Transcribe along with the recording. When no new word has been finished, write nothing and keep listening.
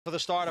For the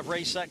start of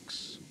race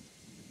 6.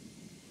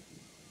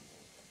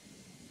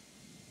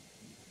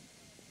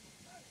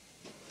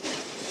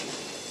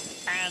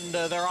 And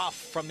they're off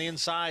from the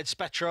inside.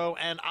 Spetro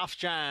and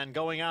Afjan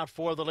going out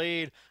for the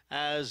lead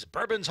as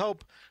Bourbon's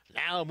Hope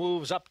now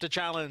moves up to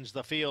challenge.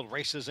 The field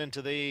races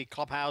into the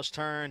clubhouse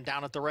turn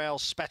down at the rail.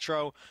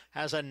 Spetro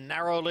has a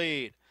narrow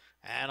lead.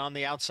 And on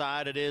the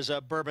outside, it is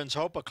Bourbon's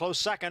Hope, a close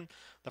second.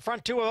 The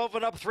front two have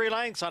opened up 3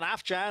 lengths on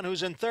Afjan,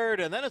 who's in third,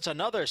 and then it's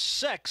another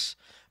 6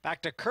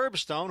 back to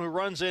Curbstone, who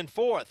runs in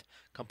 4th.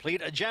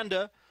 Complete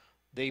Agenda,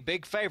 the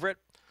big favorite,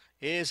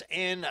 is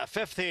in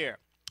 5th here.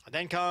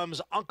 Then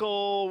comes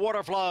Uncle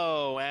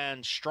Waterflow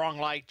and Strong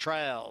Light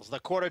trails. The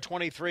quarter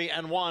 23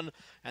 and 1,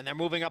 and they're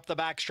moving up the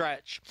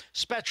backstretch.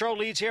 Spetro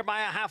leads here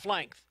by a half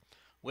length,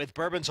 with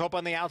Bourbon's Hope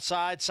on the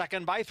outside,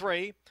 second by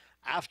 3.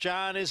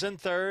 Afjan is in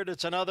third.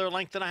 It's another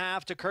length and a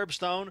half to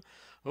Curbstone,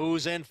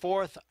 who's in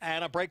 4th,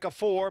 and a break of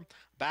 4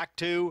 back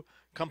to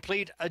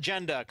Complete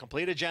Agenda.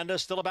 Complete Agenda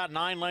still about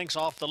 9 lengths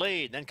off the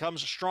lead. Then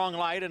comes Strong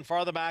Light, and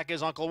farther back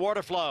is Uncle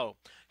Waterflow.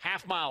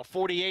 Half mile,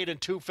 48 and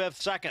 2/5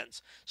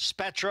 seconds.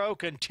 Spetro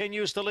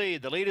continues to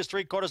lead. The lead is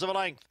 3/4 of a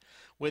length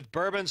with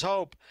Bourbon's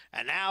Hope.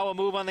 And now a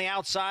move on the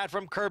outside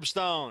from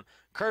Curbstone.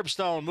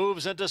 Curbstone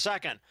moves into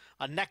second.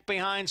 A neck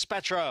behind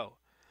Spetro.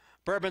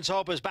 Bourbon's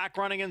Hope is back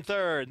running in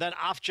third. Then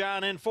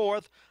Afjan in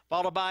 4th,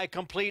 followed by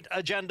Complete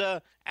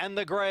Agenda and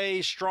the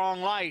gray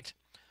Strong Light.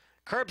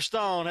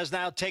 Curbstone has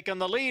now taken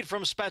the lead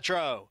from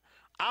Spetro.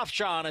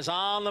 Afjan is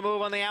on the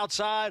move on the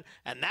outside,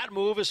 and that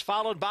move is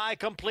followed by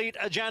Complete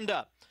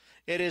Agenda.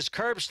 It is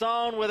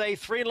Curbstone with a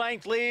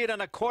 3-length lead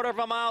and a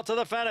 1/4 mile to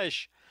the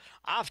finish.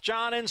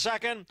 Afjan in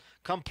second.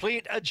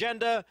 Complete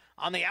Agenda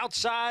on the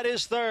outside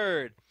is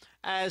third.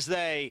 As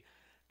they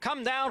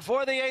come down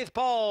for the 8th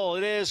pole,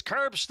 it is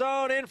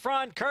Curbstone in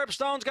front.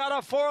 Curbstone's got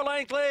a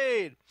 4-length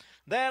lead.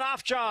 Then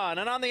Afjan,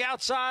 and on the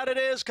outside it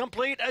is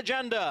Complete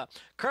Agenda.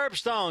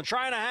 Curbstone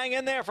trying to hang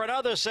in there for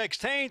another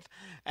 16th,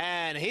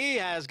 and he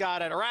has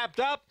got it wrapped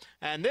up,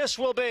 and this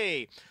will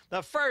be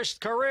the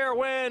first career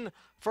win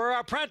for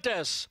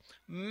apprentice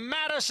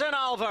Madison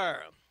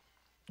Olver.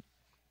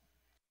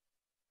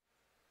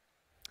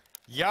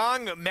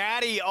 Young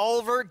Maddie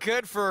Olver,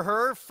 good for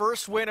her.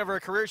 First win of her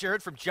career. She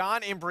heard from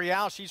John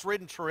Imbrial. She's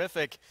ridden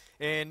terrific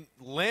in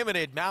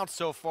limited mounts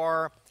so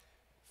far.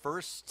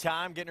 First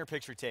time getting her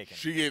picture taken.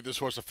 She gave this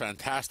horse a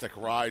fantastic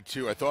ride,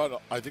 too. I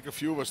think a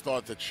few of us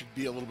thought that she'd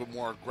be a little bit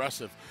more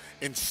aggressive.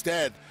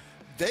 Instead,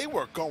 they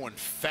were going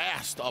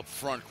fast up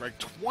front, Greg.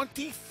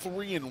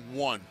 23 and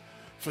 1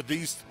 for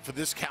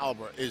this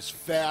caliber is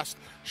fast.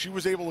 She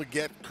was able to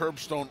get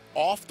Curbstone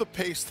off the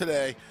pace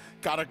today,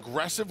 got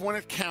aggressive when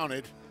it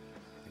counted,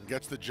 and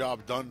gets the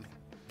job done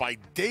by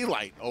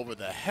daylight over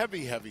the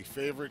heavy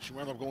favorite. She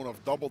wound up going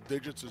off double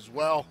digits as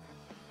well.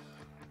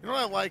 You know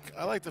what I like?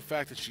 I like the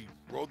fact that she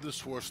rode this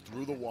horse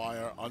through the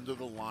wire, under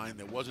the line.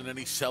 There wasn't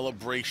any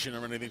celebration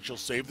or anything. She'll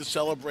save the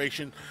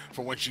celebration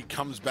for when she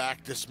comes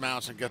back,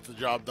 dismounts, and gets the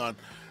job done.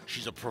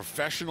 She's a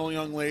professional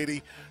young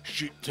lady.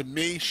 To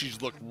me,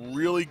 she's looked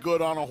really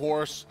good on a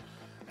horse,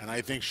 and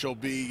I think she'll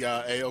be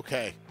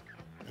A-OK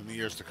in the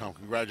years to come.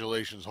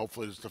 Congratulations.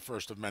 Hopefully it's the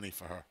first of many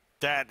for her.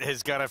 That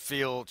has got to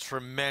feel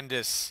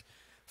tremendous.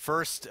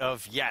 First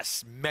of,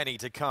 yes, many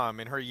to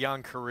come in her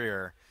young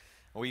career.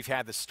 We've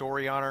had the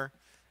story on her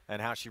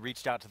and how she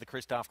reached out to the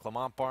Christophe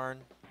Clement barn,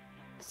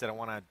 said, I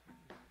want to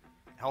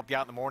help you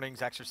out in the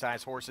mornings,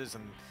 exercise horses,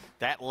 and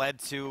that led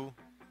to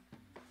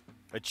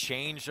a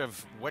change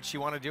of what she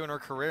wanted to do in her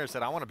career.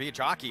 Said, I want to be a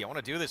jockey. I want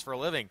to do this for a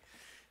living.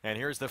 And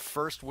here's the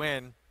first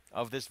win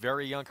of this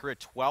very young career,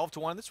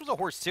 12-1. This was a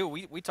horse, too.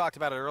 We talked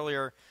about it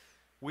earlier.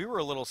 We were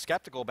a little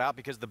skeptical about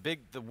because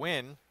the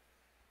win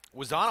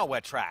was on a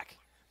wet track,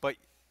 but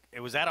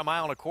it was at a 1.25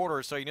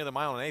 miles, so you knew the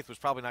 1 1/8 was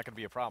probably not going to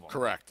be a problem.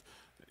 Correct.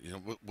 You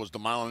know, was the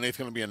 1 1/8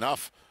 going to be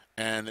enough?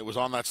 And it was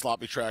on that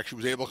sloppy track. She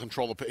was able to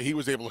control he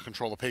was able to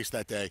control the pace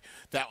that day.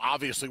 That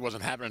obviously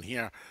wasn't happening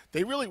here.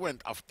 They really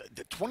went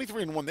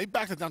 23 and 1. They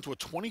backed it down to a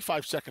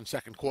 25-second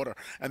second quarter,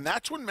 and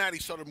that's when Maddie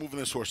started moving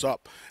this horse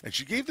up. And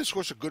she gave this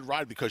horse a good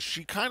ride because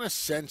she kind of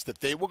sensed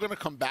that they were going to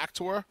come back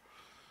to her.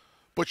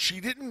 But she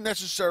didn't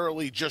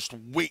necessarily just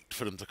wait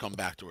for them to come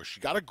back to her. She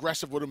got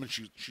aggressive with them, and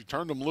she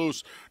turned them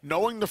loose,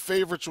 knowing the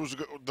favorite was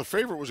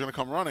going to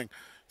come running.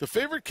 The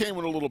favorite came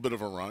with a little bit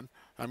of a run.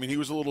 I mean, he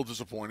was a little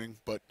disappointing,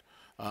 but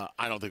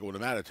I don't think it would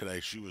have mattered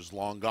today. She was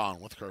long gone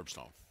with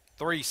Curbstone.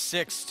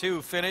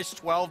 3-6-2 finish,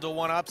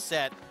 12-1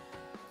 upset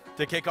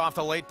to kick off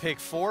the late pick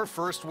 4.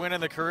 First win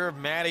in the career of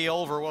Maddie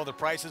Olver. Well, the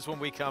prices when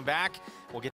we come back. We'll get